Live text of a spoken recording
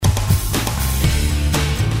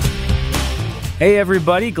Hey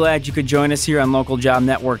everybody, glad you could join us here on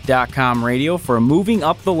localjobnetwork.com radio for Moving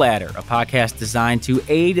Up the Ladder, a podcast designed to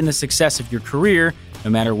aid in the success of your career, no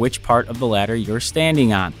matter which part of the ladder you're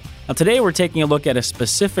standing on. Now today we're taking a look at a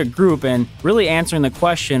specific group and really answering the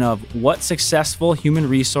question of what successful human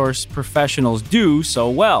resource professionals do so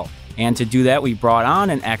well. And to do that, we brought on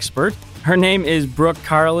an expert. Her name is Brooke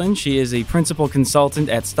Carlin. She is a principal consultant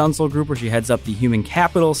at Stunsel Group, where she heads up the human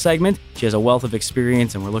capital segment. She has a wealth of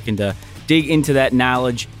experience, and we're looking to dig into that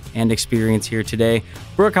knowledge and experience here today.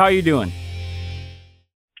 Brooke, how are you doing?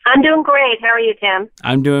 I'm doing great. How are you, Tim?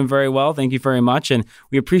 I'm doing very well. Thank you very much. And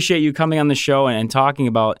we appreciate you coming on the show and talking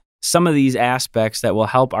about some of these aspects that will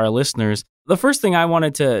help our listeners. The first thing I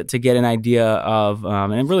wanted to get an idea of,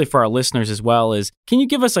 and really for our listeners as well, is can you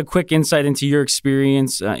give us a quick insight into your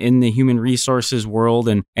experience in the human resources world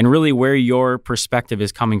and really where your perspective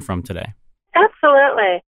is coming from today?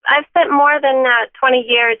 Absolutely. I've spent more than 20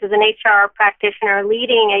 years as an HR practitioner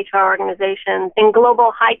leading HR organizations in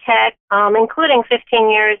global high tech, including 15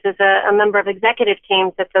 years as a member of executive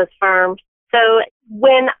teams at those firms. So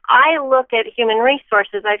when I look at human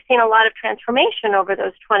resources, I've seen a lot of transformation over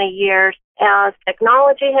those 20 years as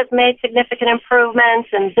technology has made significant improvements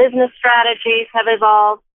and business strategies have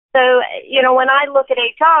evolved. So, when I look at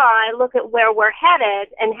HR, I look at where we're headed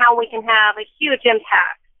and how we can have a huge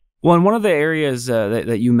impact. Well, and one of the areas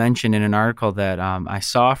that you mentioned in an article that I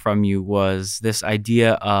saw from you was this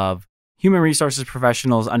idea of human resources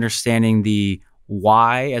professionals understanding the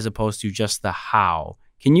why as opposed to just the how.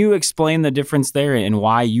 Can you explain the difference there and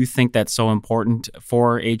why you think that's so important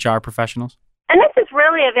for HR professionals? And this is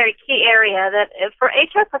really a very key area that for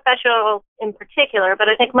HR professionals in particular, but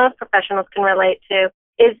I think most professionals can relate to,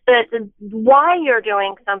 is that why you're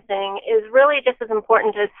doing something is really just as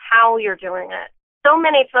important as how you're doing it. So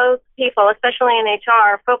many people, especially in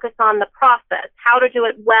HR, focus on the process, how to do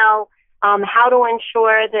it well, how to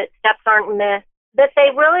ensure that steps aren't missed, that they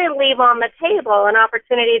really leave on the table an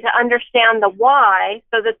opportunity to understand the why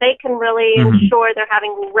so that they can really ensure they're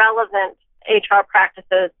having relevant HR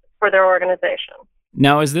practices for their organization.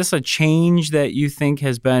 Now, is this a change that you think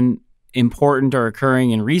has been important or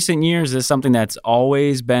occurring in recent years? Is this something that's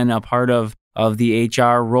always been a part of the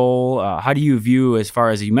HR role? How do you view, as far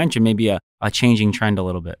as you mentioned, maybe a changing trend a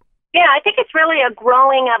little bit? Yeah, I think it's really a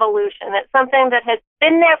growing evolution. It's something that has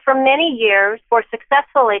been there for many years for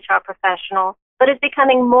successful HR professionals, but is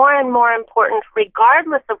becoming more and more important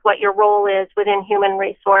regardless of what your role is within human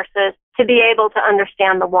resources to be able to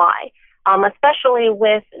understand the why, especially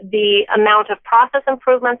with the amount of process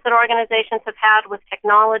improvements that organizations have had with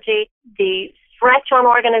technology, the stretch on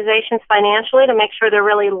organizations financially to make sure they're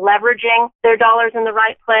really leveraging their dollars in the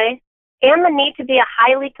right place, and the need to be a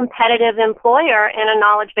highly competitive employer in a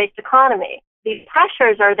knowledge-based economy. These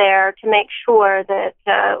pressures are there to make sure that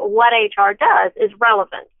what HR does is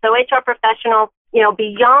relevant. So HR professionals,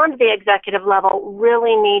 beyond the executive level,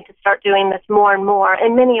 really need to start doing this more and more,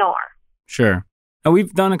 and many are. Sure. Now,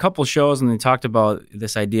 we've done a couple shows and we talked about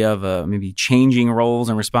this idea of maybe changing roles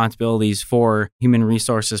and responsibilities for human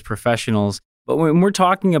resources professionals. But when we're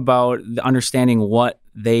talking about understanding what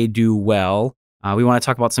they do well, we want to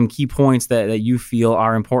talk about some key points that you feel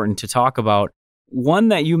are important to talk about. One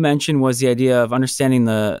that you mentioned was the idea of understanding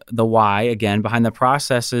the why, again, behind the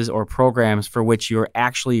processes or programs for which you're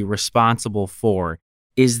actually responsible for.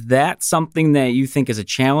 Is that something that you think is a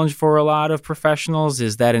challenge for a lot of professionals?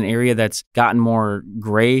 Is that an area that's gotten more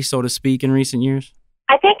gray, so to speak, in recent years?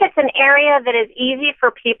 I think it's an area that is easy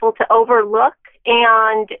for people to overlook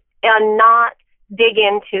and not dig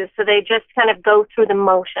into. So they just kind of go through the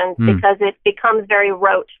motions because it becomes very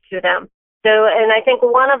rote to them. So, and I think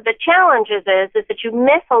one of the challenges is that you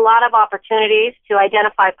miss a lot of opportunities to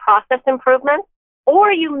identify process improvements,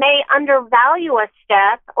 or you may undervalue a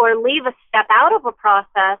step or leave a step out of a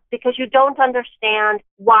process because you don't understand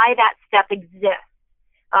why that step exists.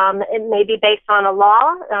 It may be based on a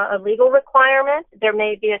law, a legal requirement. There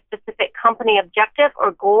may be a specific company objective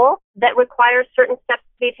or goal that requires certain steps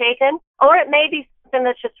to be taken, or it may be something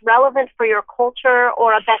that's just relevant for your culture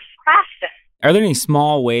or a best practice. Are there any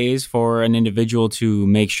small ways for an individual to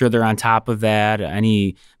make sure they're on top of that?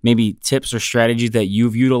 Any maybe tips or strategies that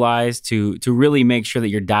you've utilized to really make sure that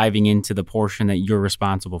you're diving into the portion that you're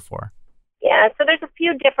responsible for? Yeah, so there's a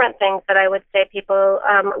few different things that I would say people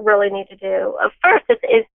really need to do. First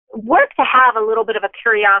is work to have a little bit of a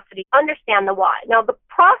curiosity, understand the why. Now, the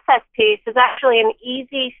process piece is actually an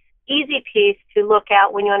easy piece to look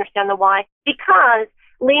at when you understand the why, because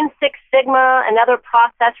Lean Six Sigma and other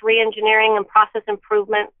process reengineering and process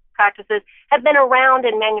improvement practices have been around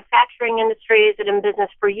in manufacturing industries and in business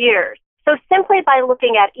for years. So simply by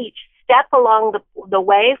looking at each step along the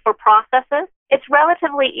way for processes it's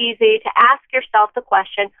relatively easy to ask yourself the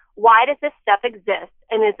question, why does this step exist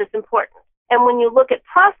and is this important? And when you look at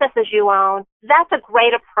processes you own, that's a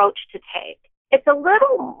great approach to take. It's a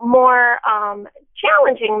little more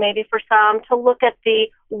challenging maybe for some to look at the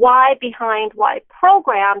why behind why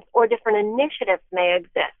programs or different initiatives may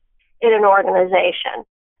exist in an organization.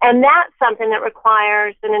 And that's something that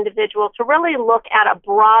requires an individual to really look at a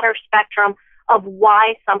broader spectrum of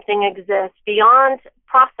why something exists beyond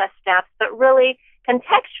process steps, but really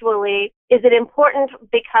contextually, is it important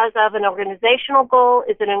because of an organizational goal?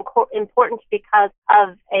 Is it important because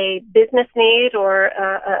of a business need or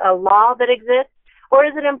a law that exists? Or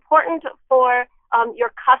is it important for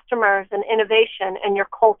your customers and innovation and your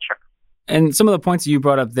culture? And some of the points that you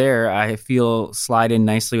brought up there, I feel slide in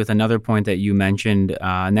nicely with another point that you mentioned,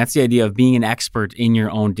 and that's the idea of being an expert in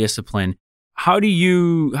your own discipline. How do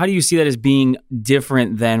you see that as being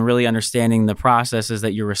different than really understanding the processes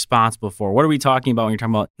that you're responsible for? What are we talking about when you're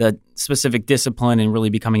talking about the specific discipline and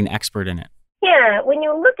really becoming an expert in it? Yeah, when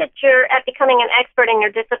you look at becoming an expert in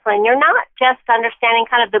your discipline, you're not just understanding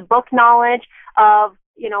kind of the book knowledge of,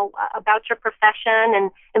 about your profession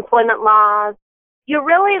and employment laws. You're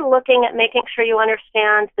really looking at making sure you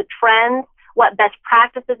understand the trends, what best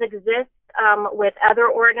practices exist with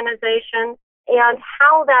other organizations, and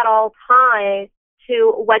how that all ties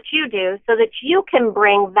to what you do so that you can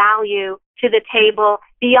bring value to the table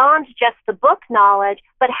beyond just the book knowledge,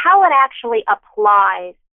 but how it actually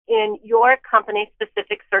applies in your company's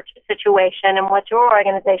specific situation and what your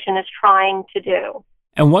organization is trying to do.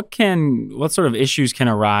 And what sort of issues can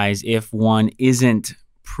arise if one isn't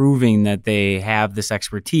proving that they have this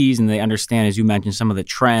expertise and they understand, as you mentioned, some of the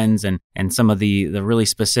trends and some of the really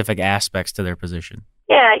specific aspects to their position?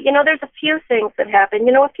 Yeah, there's a few things that happened.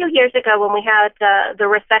 A few years ago when we had the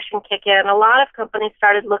recession kick in, a lot of companies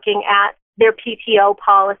started looking at their PTO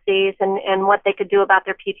policies and what they could do about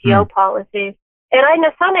their PTO policies. And I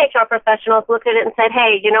know some HR professionals looked at it and said,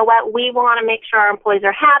 hey, you know what? We want to make sure our employees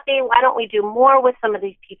are happy. Why don't we do more with some of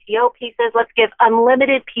these PTO pieces? Let's give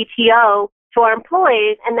unlimited PTO to our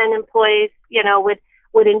employees, and then employees,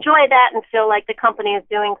 would enjoy that and feel like the company is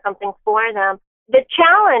doing something for them. The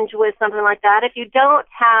challenge with something like that, if you don't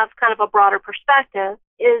have kind of a broader perspective,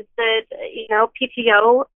 is that,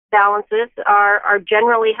 PTO balances are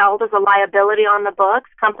generally held as a liability on the books.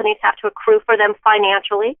 Companies have to accrue for them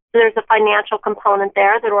financially. So there's a financial component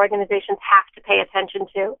there that organizations have to pay attention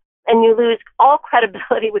to. And you lose all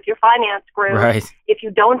credibility with your finance group if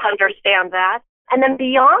you don't understand that. And then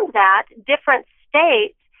beyond that, different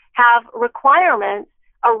states have requirements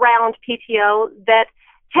around PTO that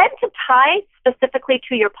tend to tie specifically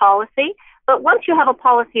to your policy. But once you have a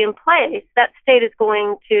policy in place, that state is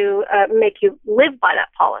going to make you live by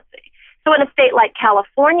that policy. So in a state like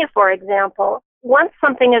California, for example, once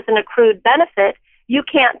something is an accrued benefit, you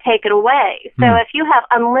can't take it away. So if you have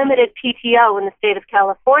unlimited PTO in the state of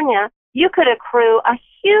California, you could accrue a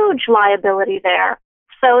huge liability there.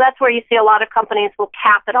 So that's where you see a lot of companies will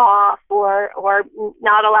cap it off or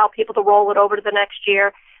not allow people to roll it over to the next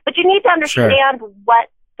year. But you need to understand what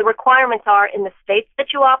the requirements are in the states that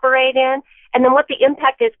you operate in, and then what the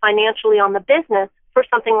impact is financially on the business for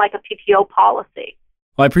something like a PTO policy.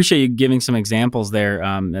 Well, I appreciate you giving some examples there.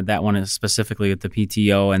 That one is specifically with the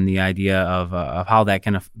PTO and the idea of how that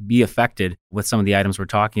can be affected with some of the items we're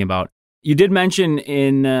talking about. You did mention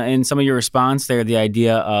in some of your response there the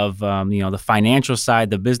idea of the financial side,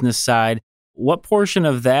 the business side. What portion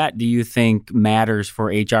of that do you think matters for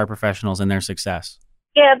HR professionals and their success?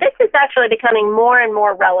 Yeah, this is actually becoming more and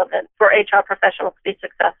more relevant for HR professionals to be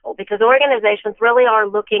successful because organizations really are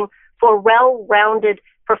looking for well-rounded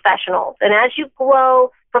professionals. And as you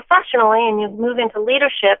grow professionally and you move into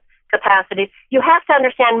leadership capacities, you have to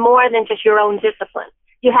understand more than just your own discipline.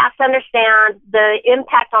 You have to understand the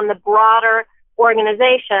impact on the broader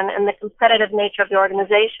organization and the competitive nature of the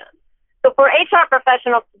organization. So for HR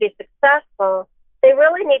professionals to be successful, they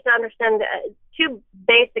really need to understand two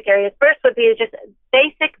basic areas. First would be just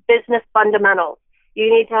basic business fundamentals.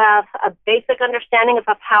 You need to have a basic understanding of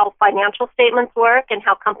how financial statements work and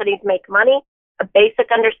how companies make money, a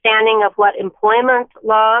basic understanding of what employment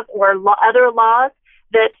laws or other laws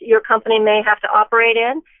that your company may have to operate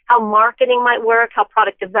in, how marketing might work, how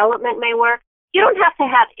product development may work. You don't have to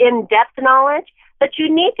have in-depth knowledge, but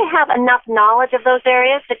you need to have enough knowledge of those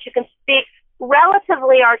areas that you can speak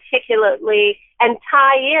relatively articulately and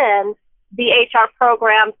tie in the HR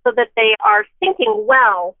program so that they are syncing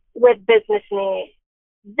well with business needs.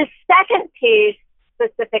 The second piece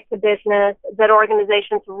specific to business that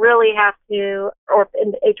organizations really have to, or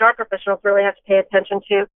HR professionals really have to pay attention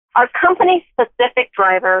to, are company-specific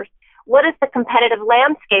drivers, What does the competitive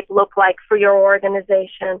landscape look like for your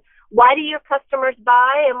organization? Why do your customers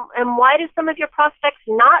buy, and why do some of your prospects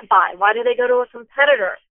not buy? Why do they go to a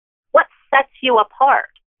competitor? What sets you apart?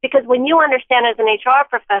 Because when you understand as an HR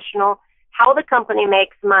professional how the company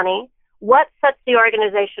makes money, what sets the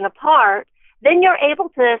organization apart, then you're able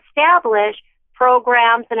to establish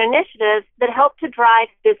programs and initiatives that help to drive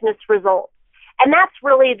business results. And that's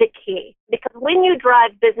really the key, because when you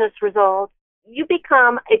drive business results, you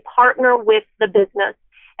become a partner with the business,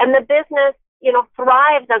 and the business,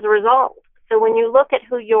 thrives as a result. So when you look at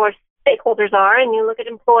who your stakeholders are, and you look at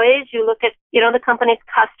employees, you look at, the company's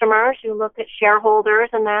customers, you look at shareholders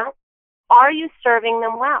and that, are you serving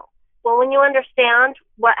them well? Well, when you understand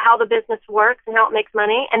how the business works and how it makes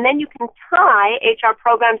money, and then you can tie HR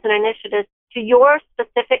programs and initiatives to your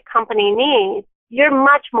specific company needs, you're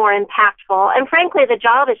much more impactful. And frankly, the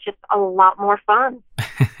job is just a lot more fun.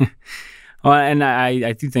 Well, and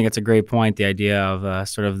I do think it's a great point, the idea of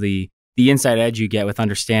sort of the inside edge you get with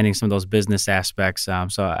understanding some of those business aspects.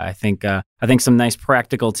 So I think some nice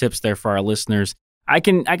practical tips there for our listeners. I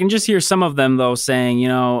can just hear some of them, though, saying,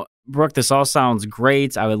 Brooke, this all sounds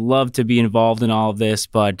great. I would love to be involved in all of this,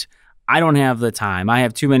 but I don't have the time. I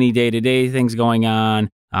have too many day-to-day things going on.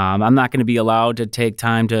 I'm not going to be allowed to take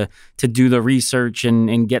time to do the research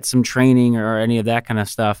and get some training or any of that kind of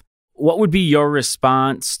stuff. What would be your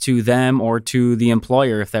response to them or to the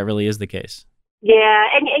employer if that really is the case? Yeah,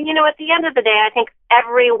 and at the end of the day, I think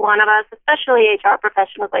every one of us, especially HR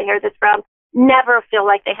professionals I hear this from, never feel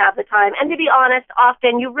like they have the time. And to be honest,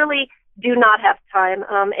 often you really do not have time.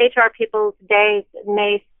 HR people's days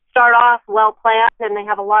may start off well planned, and they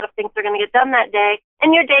have a lot of things they're going to get done that day,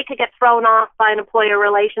 and your day could get thrown off by an employer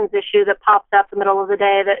relations issue that pops up in the middle of the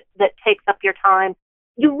day that takes up your time.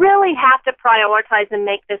 You really have to prioritize and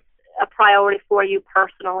make this a priority for you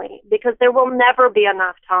personally, because there will never be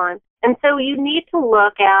enough time. And so you need to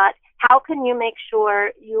look at how can you make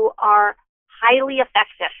sure you are highly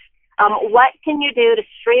effective. What can you do to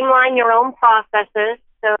streamline your own processes?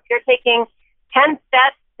 So if you're taking 10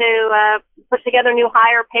 steps to put together new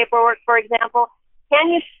hire paperwork, for example, can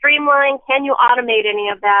you streamline, can you automate any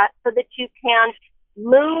of that so that you can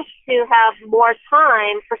move to have more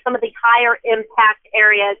time for some of the higher impact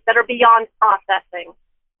areas that are beyond processing?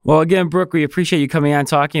 Well, again, Brooke, we appreciate you coming on,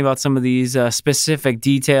 talking about some of these specific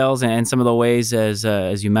details and some of the ways,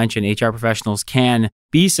 as you mentioned, HR professionals can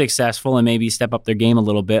be successful and maybe step up their game a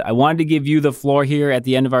little bit. I wanted to give you the floor here at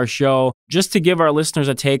the end of our show, just to give our listeners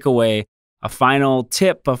a takeaway, a final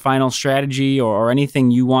tip, a final strategy, or anything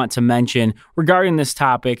you want to mention regarding this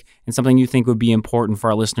topic and something you think would be important for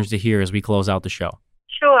our listeners to hear as we close out the show.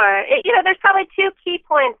 Sure. There's probably two key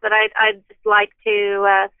points that I'd just like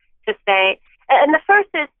to say. And the first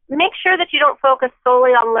is make sure that you don't focus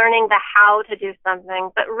solely on learning the how to do something,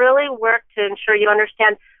 but really work to ensure you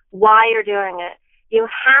understand why you're doing it. You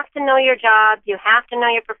have to know your job, you have to know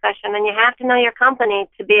your profession, and you have to know your company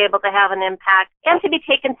to be able to have an impact and to be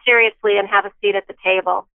taken seriously and have a seat at the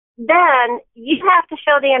table. Then you have to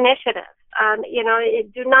show the initiative.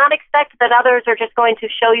 Do not expect that others are just going to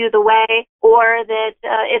show you the way, or that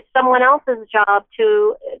it's someone else's job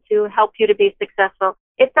to help you to be successful.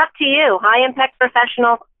 It's up to you. High impact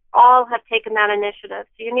professionals all have taken that initiative.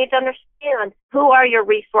 So you need to understand who are your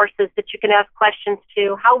resources that you can ask questions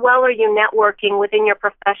to. How well are you networking within your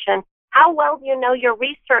profession? How well do you know your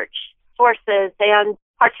research sources and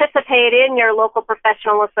participate in your local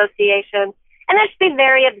professional association? And just be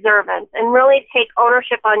very observant and really take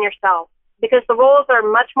ownership on yourself, because the roles are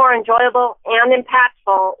much more enjoyable and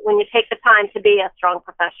impactful when you take the time to be a strong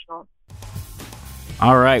professional.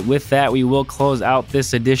 All right, with that, we will close out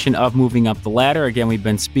this edition of Moving Up the Ladder. Again, we've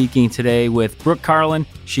been speaking today with Brooke Carlin.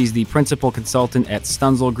 She's the principal consultant at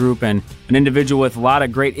Stunzel Group and an individual with a lot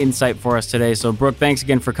of great insight for us today. So, Brooke, thanks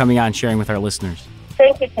again for coming on, sharing with our listeners.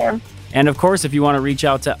 Thank you, Tim. And, of course, if you want to reach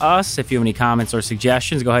out to us, if you have any comments or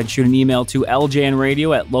suggestions, go ahead and shoot an email to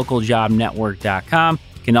ljnradio@localjobnetwork.com.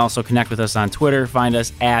 You can also connect with us on Twitter. Find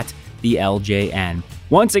us at the LJN.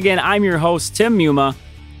 Once again, I'm your host, Tim Muma.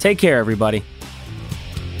 Take care, everybody.